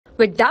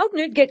With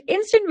Doubtnut, get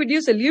instant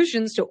video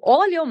solutions to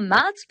all your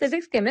maths,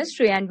 physics,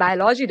 chemistry, and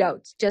biology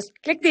doubts. Just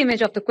click the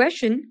image of the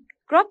question,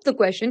 crop the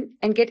question,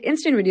 and get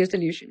instant video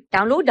solution.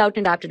 Download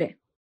Doubtnut app today.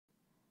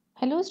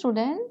 Hello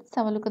students,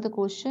 have a look at the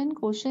question.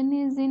 Question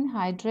is in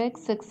hydrarch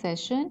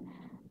succession.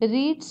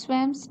 Reed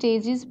swamp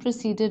stage is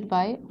preceded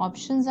by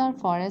options are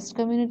forest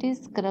community,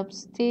 scrub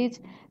stage,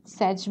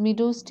 sedge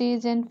meadow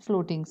stage, and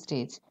floating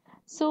stage.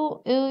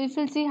 So if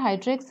you'll see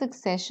hydrarch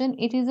succession,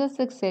 it is a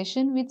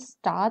succession which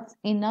starts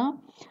in a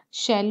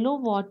shallow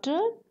water.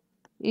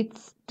 It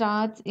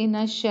starts in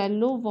a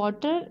shallow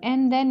water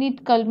and then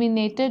it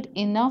culminated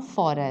in a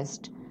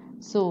forest.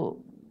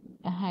 So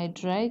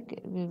hydrarch,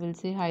 we will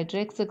say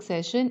hydrarch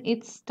succession,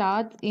 it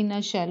starts in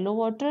a shallow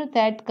water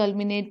that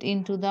culminate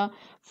into the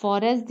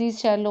forest.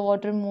 These shallow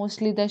water,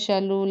 mostly the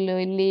shallow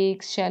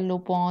lakes, shallow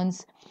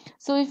ponds.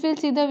 So if we'll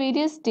see the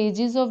various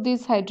stages of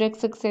this hydrarch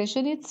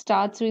succession, it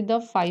starts with the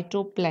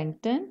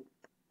phytoplankton,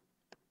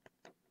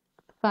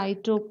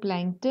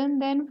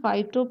 then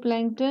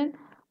phytoplankton.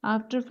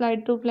 After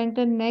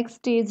phytoplankton, next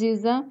stage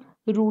is the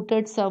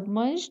rooted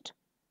submerged,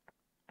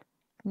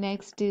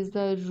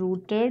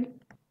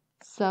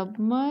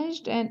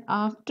 submerged, and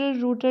after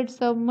rooted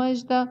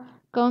submerged the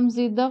comes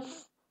with the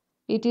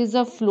it is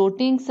a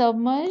floating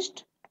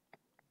submerged,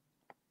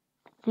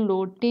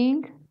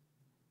 floating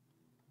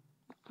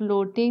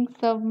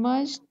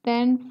submerged,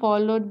 then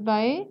followed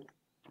by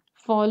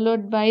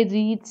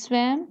reed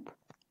swamp.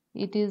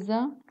 It is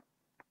a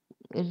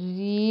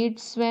reed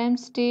swamp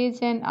stage,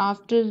 and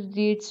after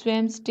reed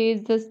swamp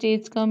stage the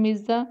stage come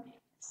is the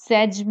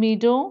sedge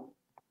meadow,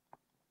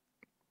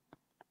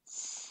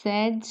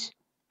 sedge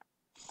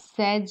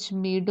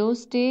meadow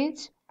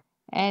stage,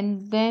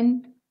 and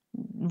then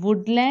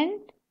woodland,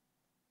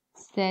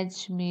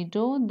 sedge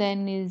meadow,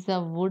 then is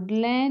the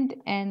woodland,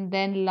 and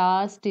then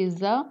last is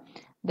the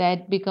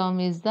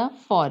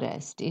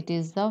forest. It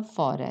is the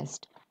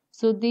forest.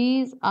 So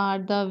these are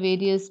the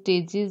various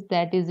stages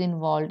that is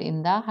involved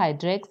in the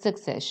hydrarch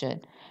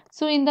succession.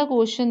 So in the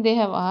question they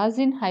have asked,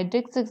 in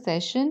hydrarch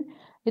succession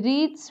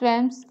reed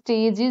swamp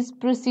stage is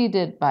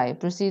preceded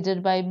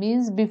by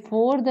means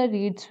before the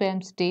reed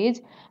swamp stage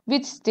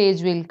which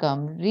stage will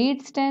come.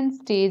 Reed swamp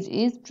stage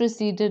is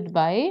preceded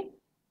by,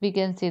 we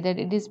can say that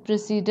it is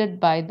preceded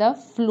by the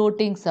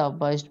floating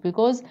submerged,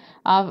 because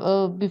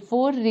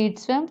before reed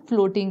swamp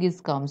floating is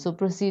come. So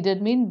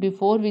preceded mean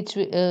before which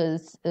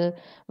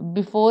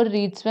before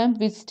reed swamp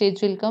which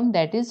stage will come,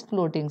 that is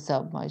floating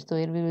submerged. So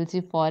here we will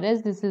see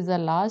forest, this is the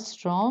last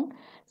strong.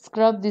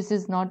 Scrub, this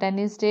is not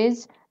any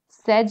stage.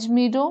 Sedge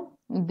meadow,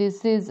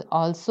 this is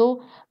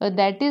also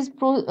that is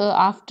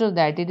after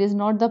that, it is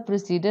not the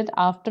preceded.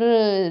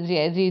 After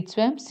reed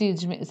swamp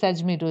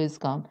sedge meadow is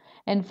come,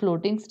 and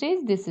floating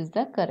stage, this is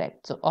the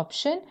correct. So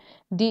option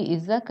D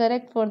is the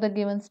correct for the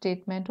given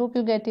statement. Hope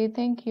you get it.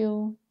 Thank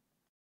you.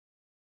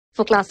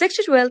 For class 6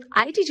 to 12,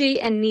 IIT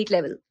JEE and NEET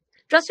level.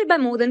 Trusted by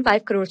more than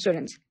 5 crore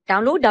students.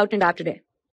 Download Doubtnut app today.